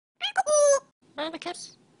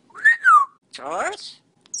Parakeet. George.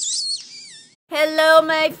 Hello,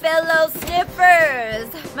 my fellow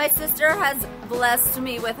sniffers! My sister has blessed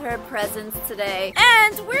me with her presents today.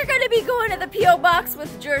 And we're gonna be going to the P.O. Box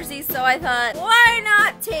with Jersey, so I thought, why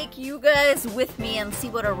not take you guys with me and see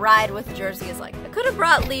what a ride with Jersey is like? I could have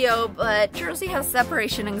brought Leo, but Jersey has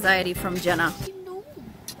separation anxiety from Jenna. You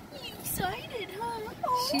excited, huh?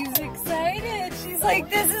 She's excited. She's like,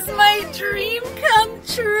 this is my dream come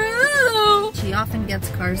true. She often gets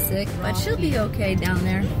car sick, but she'll be okay down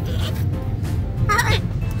there.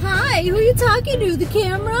 Hi, who are you talking to? The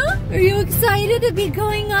camera? Are you excited to be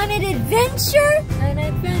going on an adventure? An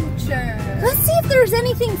adventure. Let's see if there's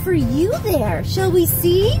anything for you there. Shall we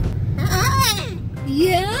see?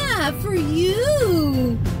 Yeah, for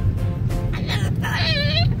you.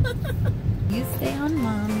 You stay on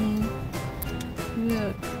mommy.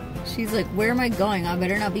 Look. She's like, where am I going? I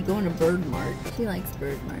better not be going to Bird Mart. She likes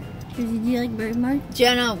Bird Mart. Do you like Bird Mart?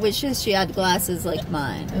 Jenna wishes she had glasses like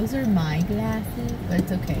mine. Those are my glasses, but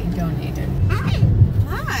it's okay. Donated. Hi.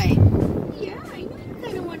 Yeah, I know you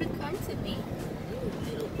kind of want to come to me.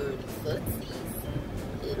 Little birdie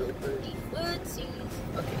footsies. Little birdie footsies.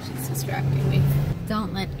 Okay, she's distracting me.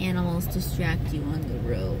 Don't let animals distract you on the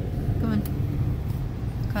road. Come on.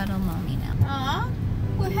 Cuddle mommy now. Aw,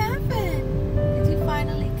 what happened? Did you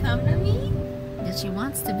finally come to me? Yeah, she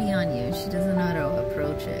wants to be on you. She doesn't know how to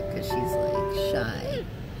approach it because she's like shy.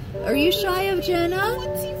 Are you shy of Jenna?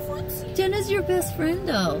 Footsie, footsie. Jenna's your best friend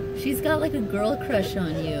though. She's got like a girl crush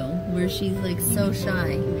on you where she's like so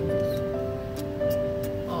shy.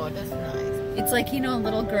 Oh, that's nice. It's like, you know, a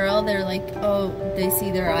little girl, they're like, oh, they see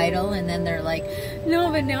their idol and then they're like,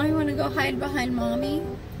 no, but now I want to go hide behind mommy.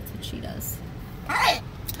 That's what she does. Hi.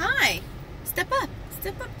 Hi. Step up.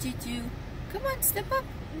 Step up, Juju. Come on, step up.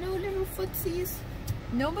 No little footsies.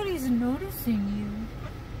 Nobody's noticing you.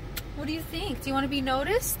 What do you think? Do you want to be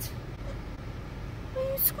noticed? Are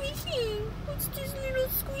you squeaking? What's this little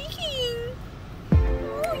squeaking?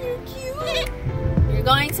 Oh, you're cute. You're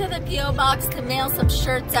going to the P.O. Box to mail some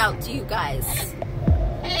shirts out to you guys.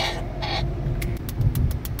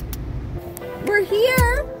 We're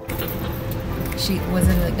here. She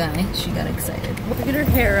wasn't a guy. She got excited. Look at her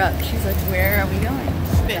hair up. She's like, where are we going?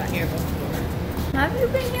 Been here before. Have you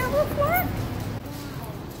been here before?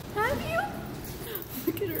 Have you?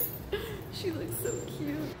 Look at her. She looks so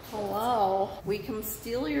cute. Hello. We can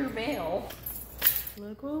steal your mail.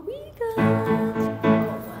 Look what we got. Oh,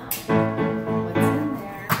 wow. What's in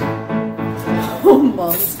there? Oh,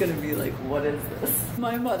 Mom's gonna be like, what is this?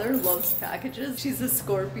 My mother loves packages. She's a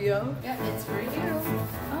Scorpio. Yeah, it's for you.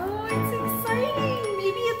 Oh, it's exciting.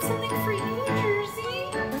 Maybe it's something for you, Jersey.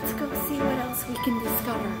 Let's go see what else we can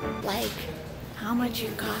discover. Like, how much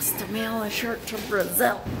it costs to mail a shirt to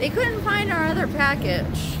Brazil. They couldn't find our other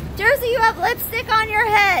package. Jersey, you have lipstick on your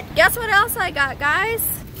head. Guess what else I got, guys?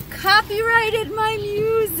 Copyrighted my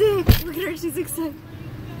music. Look at her, she's excited.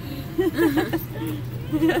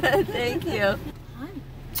 Thank you. Hi.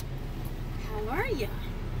 How are you?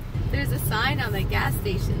 There's a sign on the gas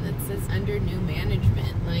station that says under new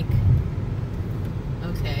management. Like,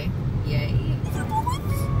 okay, yay.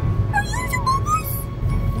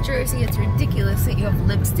 Jersey, it's ridiculous that you have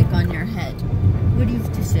lipstick on your head. What do you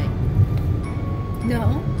have to say?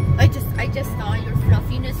 No? I just saw your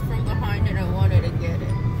fluffiness from behind and I wanted to get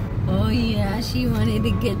it. Oh yeah, she wanted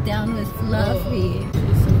to get down with Fluffy. Oh,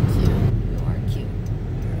 she's so cute. You are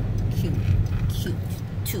cute. Cute.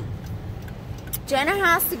 Too. Jenna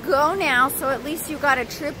has to go now, so at least you got a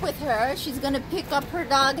trip with her. She's gonna pick up her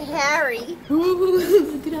dog Harry. Ooh,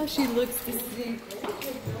 look at how she looks this day.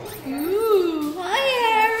 Ooh, hi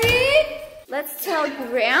Harry. Let's tell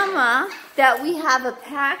Grandma that we have a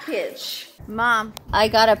package. Mom, I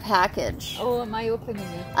got a package. Oh, am I opening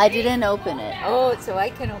it? I didn't open it. Oh, so I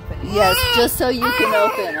can open it. Yes, just so you can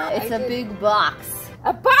open it. It's a big box.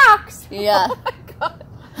 A box? Yeah. Oh my God.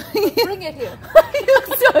 Bring it here.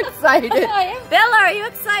 I'm so excited. I am. Bella, are you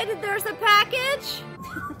excited there's a package?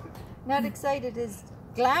 Not excited is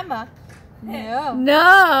glamour. No.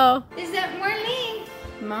 No. Is that Marlene?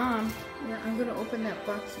 Mom. Yeah, I'm gonna open that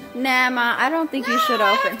box now. Nah, Ma, I don't think you should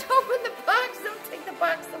I open. have to open the box. Don't take the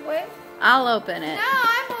box away. I'll open it. No,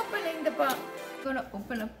 I'm opening the box. I'm gonna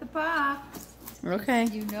open up the box. Okay.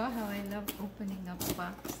 You know how I love opening up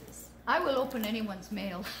boxes. I will open anyone's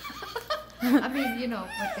mail. I mean, you know,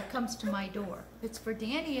 when it comes to my door. If it's for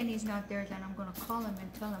Danny and he's not there, then I'm gonna call him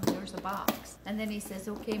and tell him there's a box. And then he says,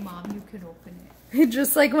 okay, Mom, you can open it.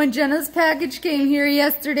 Just like when Jenna's package came here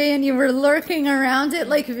yesterday and you were lurking around it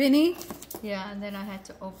like Vinny. Yeah, and then I had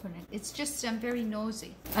to open it. It's just, I'm very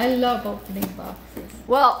nosy. I love opening boxes.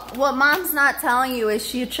 Well, what Mom's not telling you is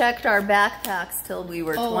she checked our backpacks till we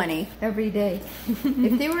were 20. Every day.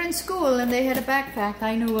 If they were in school and they had a backpack,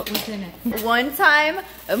 I knew what was in it. One time,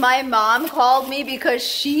 my mom called me because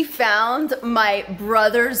she found my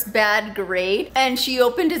brother's bad grade, and she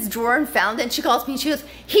opened his drawer and found it, and she calls me and she goes,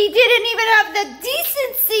 he didn't even have the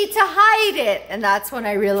decency to hide it. And that's when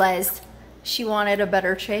I realized she wanted a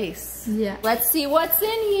better chase. Yeah. Let's see what's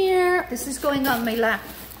in here. This is going on my lap.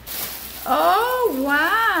 Oh,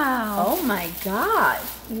 wow. Oh my God.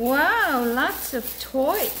 Wow, lots of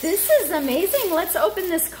toys. This is amazing. Let's open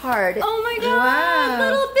this card. Oh my God, Wow.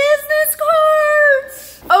 little business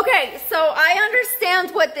cards. Okay, so I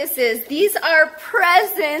understand what this is. These are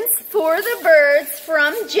presents for the birds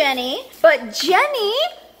from Jenny, but Jenny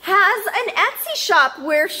has an Etsy shop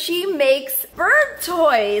where she makes bird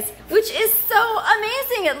toys, which is so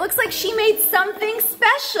amazing. It looks like she made something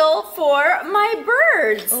special for my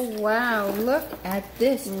birds. Oh, wow. Look at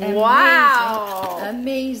this. Wow.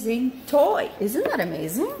 Amazing toy. Isn't that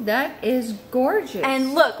amazing? That is gorgeous.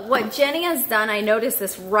 And look, what Jenny has done, I noticed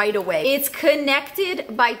this right away. It's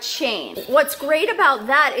connected by chain. What's great about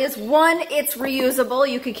that is, one, it's reusable.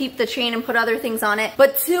 You could keep the chain and put other things on it.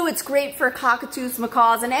 But two, it's great for cockatoos,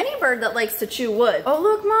 macaws, and any bird that likes to chew wood. Oh,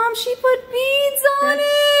 look, Mom, she put beads on That's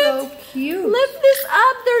it. so cute. Lift this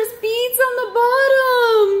up. There's beads on the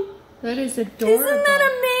bottom. That is adorable. Isn't that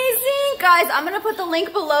amazing? Guys, I'm going to put the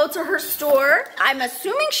link below to her store. I'm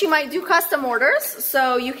assuming she might do custom orders,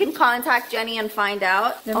 so you can contact Jenny and find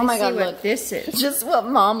out. Let oh me my see God, what look. this is. Just what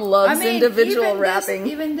Mom loves, individual wrapping.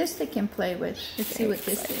 Even this they can play with. Let's see what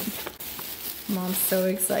this is. Mom's so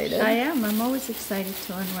excited. I am. I'm always excited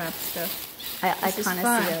to unwrap stuff. I kind of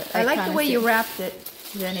see it. I like the way you wrapped it,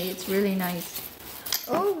 Jenny. It's really nice.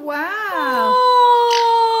 Oh, wow.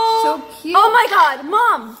 Oh, So cute. Oh my God,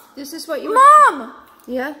 Mom. This is what you Mom.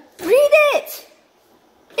 Yeah. Read it.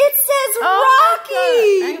 It says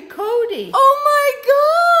Rocky. And Cody. Oh my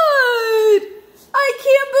God. I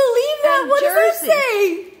can't believe that. And What does Jersey. that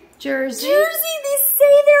say? Jersey. Jersey, they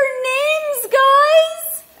say their names,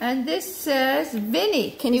 guys. And this says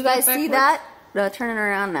Vinny. Can you guys see that? No, turn it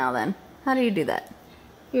around now then. How do you do that?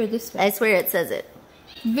 Here, this way. I swear it says it.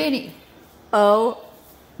 Vinny. Oh,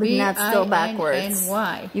 but that's still VINNY. backwards.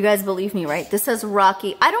 You guys believe me, right? This says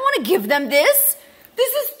Rocky. I don't want to give them this.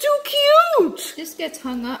 This is too cute. This gets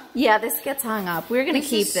hung up. Yeah, this gets hung up. We're going to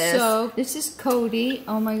keep this. So, this is Cody.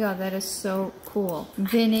 Oh my God, that is so cool.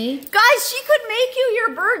 Vinny. Guys, she could make you your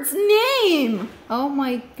bird's name. Oh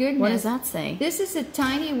my goodness. What does that say? This is a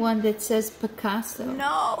tiny one that says Picasso.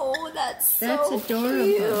 No, that's so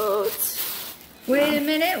adorable. cute. Wait a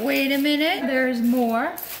minute. There's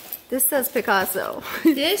more. This says Picasso.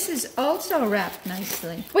 This is also wrapped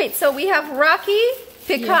nicely. Wait, so we have Rocky,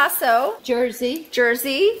 Picasso, Jersey.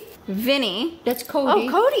 Jersey, Vinny. That's Cody.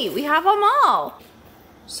 Oh, Cody. We have them all.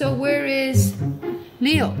 So where is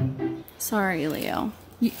Leo? Sorry, Leo.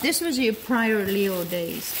 This was your prior Leo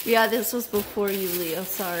days. Yeah, this was before you, Leo.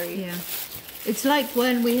 Sorry. Yeah. It's like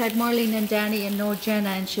when we had Marlene and Danny and no Jenna,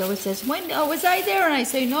 and she always says, "When was I there?" And I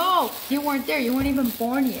say, "No, you weren't there. You weren't even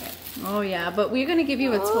born yet." Oh yeah, but we're gonna give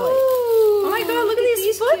you a toy. Oh my God, look at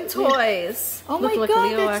these foot toys. Oh look, my look, God,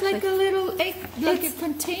 Leo that's actually. like a little egg, like a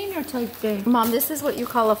container type thing. Mom, this is what you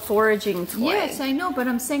call a foraging toy. Yes, I know, but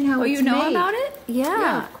I'm saying how it's you know made. about it?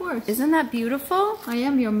 Yeah, of course. Isn't that beautiful? I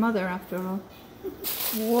am your mother after all.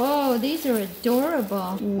 Whoa, these are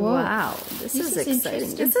adorable. Whoa. Wow, this is exciting.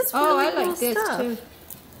 Interesting. This is really I cool like this stuff. too.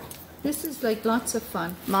 This is like lots of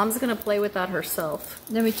fun. Mom's gonna play with that herself.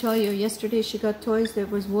 Let me tell you, yesterday she got toys that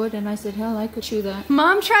was wood, and I said, hell, I could chew that.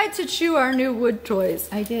 Mom tried to chew our new wood toys.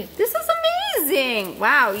 I did. This is amazing.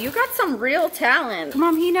 Wow, you got some real talent.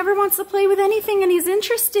 Mom, he never wants to play with anything and he's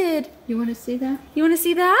interested. You want to see that? You want to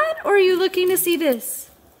see that? Or are you looking to see this?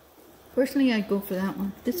 Personally, I'd go for that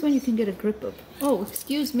one. This one you can get a grip of. Oh,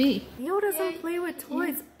 excuse me. Leo doesn't play with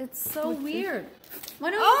toys. Yeah. It's so weird. Why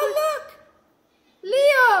don't look!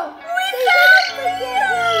 Leo! We got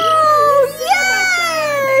Leo!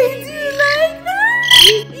 Yay! Do you like that?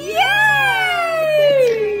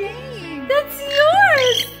 Yay! That's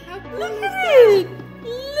yours! How cool Look is at that? it!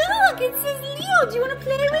 Look, it says Leo. Do you want to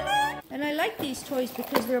play with it? And I like these toys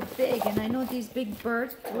because they're big, and I know these big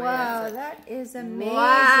birds. Wow, that is amazing.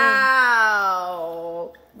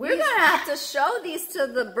 Wow. We're going to have to show these to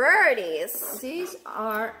the birdies. These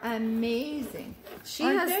are amazing. She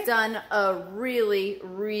has done a really,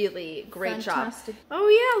 really great Fantastic. job. Oh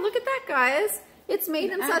yeah, look at that, guys. It's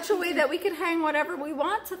made in such a way that we can hang whatever we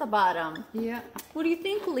want to the bottom. Yeah. What do you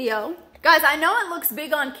think, Leo? Guys, I know it looks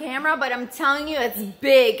big on camera, but I'm telling you, it's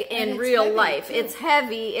big in real life. Too. It's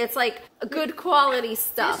heavy. It's like good quality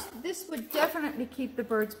stuff. This would definitely keep the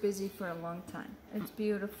birds busy for a long time. It's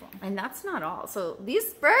beautiful. And that's not all. So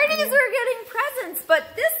these birdies are getting presents, but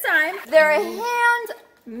this time they're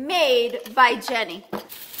handmade by Jenny.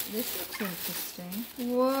 This looks interesting.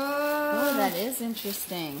 Whoa. Oh, that is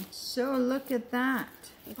interesting. So look at that.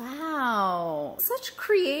 Wow. Such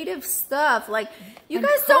creative stuff. Like, you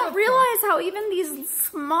guys don't realize how even these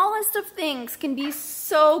smallest of things can be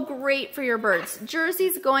so great for your birds.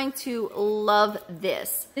 Jersey's going to love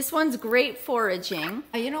this. This one's great foraging.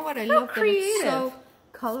 You know what I love? Creative. That it's so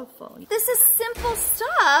colorful. This is simple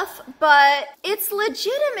stuff, but it's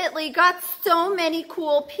legitimately got so many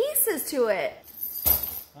cool pieces to it.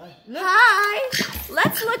 Hi.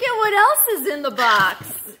 Let's look at what else is in the box.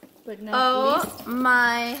 But not oh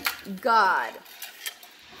my God.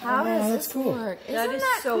 How does this cool. work? That Isn't is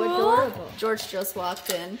that so cool? adorable. George just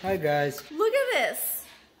walked in. Hi, guys. Look at this.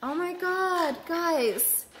 Oh my God,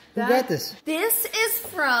 guys. Who got this? This is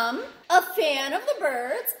from a fan of the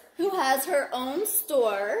birds who has her own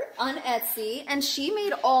store on Etsy, and she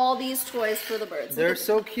made all these toys for the birds. They're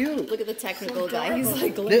so cute. Look at the technical guy. He's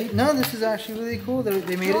like, No, this is actually really cool.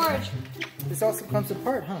 They made it. This also comes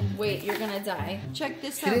apart, huh? wait, you're gonna die. Check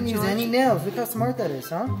this She out, didn't use George. any nails. Look how smart that is,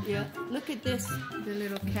 huh? Yeah. Look at this. The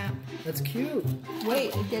little cap. That's cute.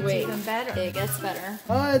 Wait, it gets even better. It gets better.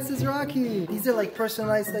 Oh, it's this Rocky. These are like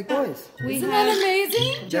personalized like toys. Isn't that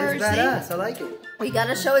amazing? That's badass. I like it. We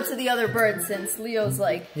gotta show it to the other birds since Leo's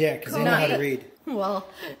like... Yeah, because they know how to read. Well,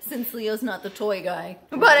 since Leo's not the toy guy.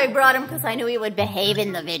 But I brought him because I knew he would behave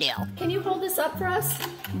in the video. Can you hold this up for us?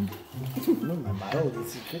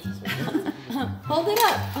 Hold it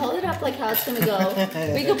up. Hold it up like how it's gonna go.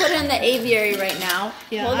 We could put it in the aviary right now.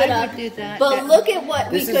 Yeah, hold it I up. would do that. But look at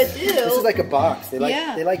what we could do. This is like a box. They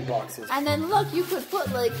like boxes. And then look, you could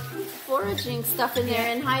put like foraging stuff in there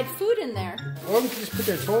and hide food in there. Or we could just put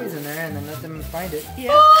their toys in there and then let them find it. Yeah.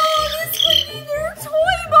 Oh, this could be their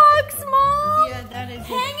toy box, Mom. Yeah, that is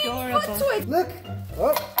Hanging adorable. foot toys. Look.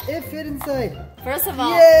 Oh, it fit inside. First of all,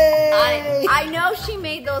 Yay! I know she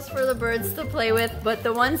made those for the birds to play with, but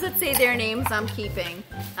the ones that say their names I'm keeping.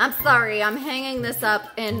 I'm sorry, I'm hanging this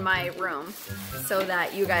up in my room so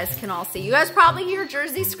that you guys can all see. You guys probably hear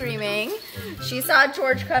Jersey screaming. She saw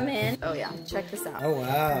George come in. Oh yeah, check this out. Oh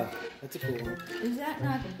wow, that's a cool one. Is that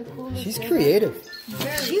not the coolest? She's creative.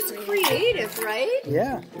 She's creative, right?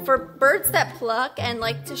 Yeah. For birds that pluck and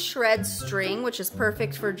like to shred string, which is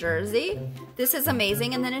perfect for Jersey, this is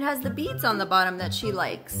amazing. And then it has the beads on the bottom that she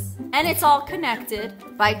likes. And it's all connected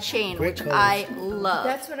by chain, Great which colors. I love.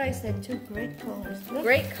 That's what I said too. Great colors. Look.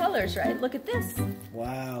 Great colors, right? Look at this.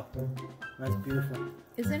 Wow. That's beautiful.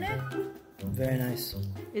 Isn't it? Very nice.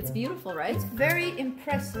 It's beautiful, right? Very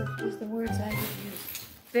impressive is the words I would use.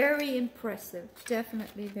 Very impressive.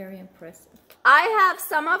 Definitely very impressive. I have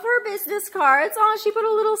some of her business cards. Oh, she put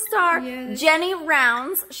a little star. Yes. Jenny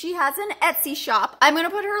Rounds. She has an Etsy shop. I'm going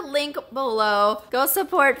to put her link below. Go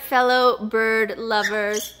support fellow bird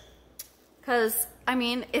lovers. Because, I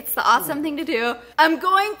mean, it's the awesome thing to do. I'm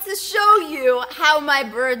going to show you how my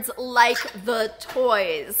birds like the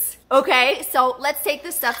toys. Okay, so let's take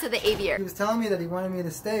this stuff to the aviary. He was telling me that he wanted me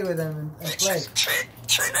to stay with him and play.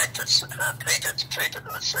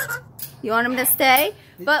 You want him to stay?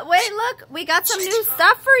 But wait, look, we got some new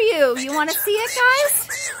stuff for you. You want to see it,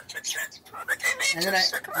 guys? And then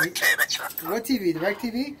what TV? Direct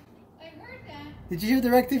TV? I heard that. Did you hear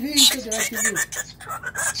Direct TV? You said Direct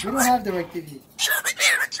TV. We don't have Direct TV.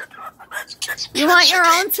 You want your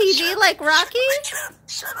own TV like Rocky?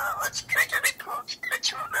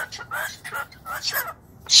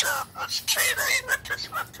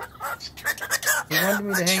 He wanted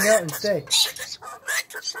me to hang out and stay.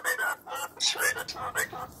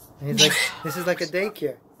 And he's like, this is like a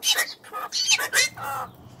daycare.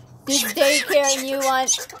 This daycare and you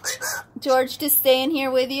want George to stay in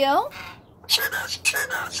here with you?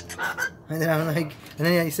 And then I'm like, and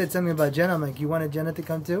then he said something about Jenna. I'm like, you wanted Jenna to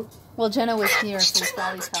come too? Well, Jenna was here, so she's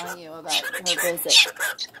probably telling you about her visit.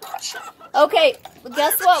 Okay,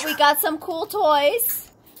 guess what? We got some cool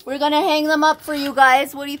toys. We're gonna hang them up for you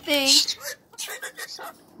guys. What do you think?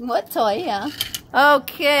 What toy, yeah.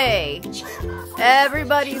 Okay.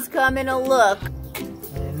 Everybody's coming to look.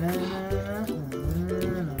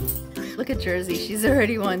 Look at Jersey. She's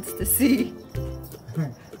already wants to see.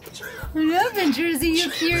 What happened, Jersey? You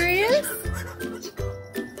curious?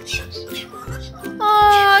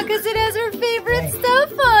 Aw, because it has her favorite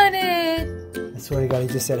stuff on it. That's swear to God, he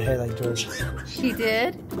just said hey like George. He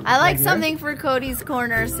did? I like something for Cody's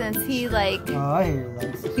corner since he like... Oh, I hear you.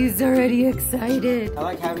 Like, he's already excited. I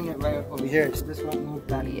like having it right over here. So this won't move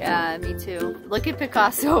back. Yeah, me too. Look at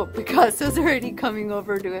Picasso. Picasso's already coming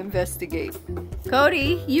over to investigate.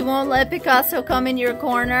 Cody, you won't let Picasso come in your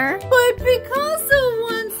corner? But Picasso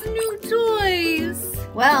wants new toys.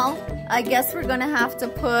 Well, I guess we're gonna have to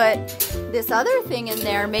put this other thing in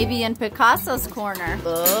there, maybe in Picasso's corner.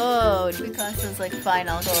 Oh, Picasso's like, fine,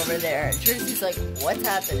 I'll go over there. Jersey's like, what's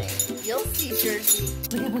happening? You'll see, Jersey.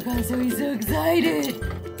 Look at Picasso, he's so excited.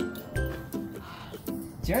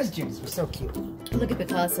 Jersey are so cute. Look at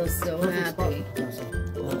Picasso, so happy.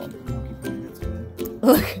 Look.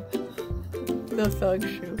 Look, the thug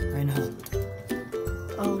shoe. I know.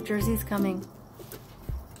 Oh, Jersey's coming.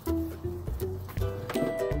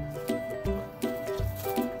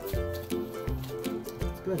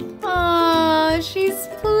 Good. Aw, she's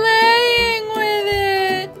playing with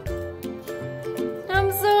it.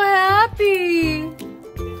 I'm so happy.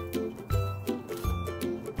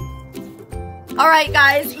 All right,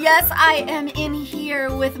 guys. Yes, I am in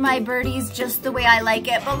here with my birdies just the way I like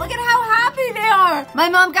it. But look at how happy they are. My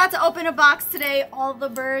mom got to open a box today. All the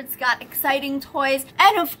birds got exciting toys.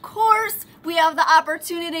 And of course, we have the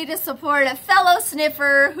opportunity to support a fellow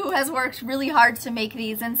sniffer who has worked really hard to make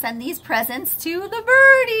these and send these presents to the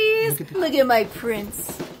birdies. Look at my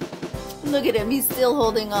prince. Look at him. He's still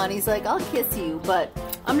holding on. He's like, I'll kiss you, but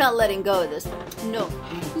I'm not letting go of this. No.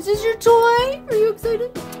 This is your toy? Are you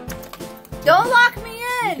excited? Don't lock me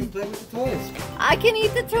in. You can play with the toys. I can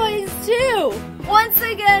eat the toys too. Once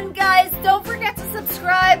again, guys, don't forget to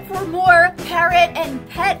subscribe for more parrot and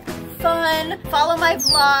pet fun. Follow my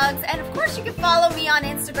vlogs, and of course you can follow me on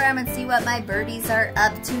Instagram and see what my birdies are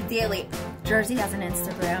up to daily. Jersey has an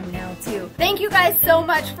Instagram now too. Thank you guys so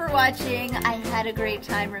much for watching. I had a great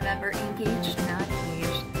time. Remember, engaged, not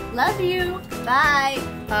caged. Love you. Bye.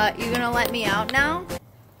 You gonna let me out now?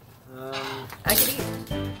 I can eat.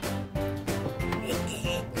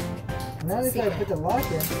 Now they gotta put the lock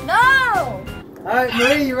in. No! Alright,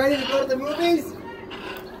 Marie, you ready to go to the movies?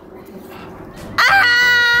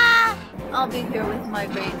 Ah! I'll be here with my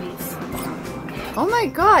babies. Oh my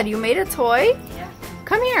god, you made a toy? Yeah.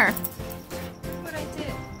 Come here. What I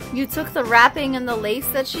did. You took the wrapping and the lace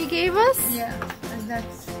that she gave us? Yeah, and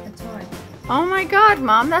that's a toy. Oh my god,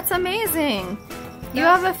 Mom, that's amazing. You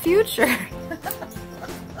have a future.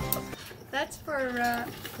 That's for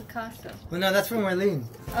Picasso. Well, no, that's from Marlene.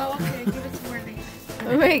 Oh, okay. Give it to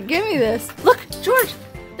Merlin. Wait, give me this. Look, George,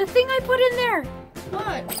 the thing I put in there.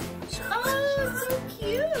 What? Oh, so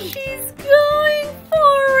cute. She's going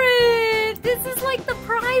for it. This is like the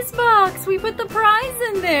prize box. We put the prize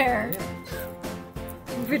in there.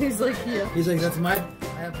 Yeah. Vinny's like, yeah. He's like, that's my,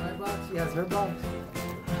 I have my box, she has her box.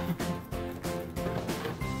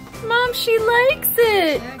 Mom, she likes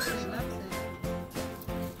it. Yeah, she loves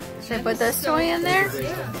it. Should I put this toy in there?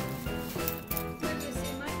 Yeah. Let me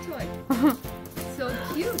see my toy. So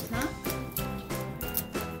cute, huh?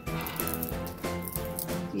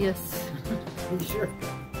 Yes. Are you sure?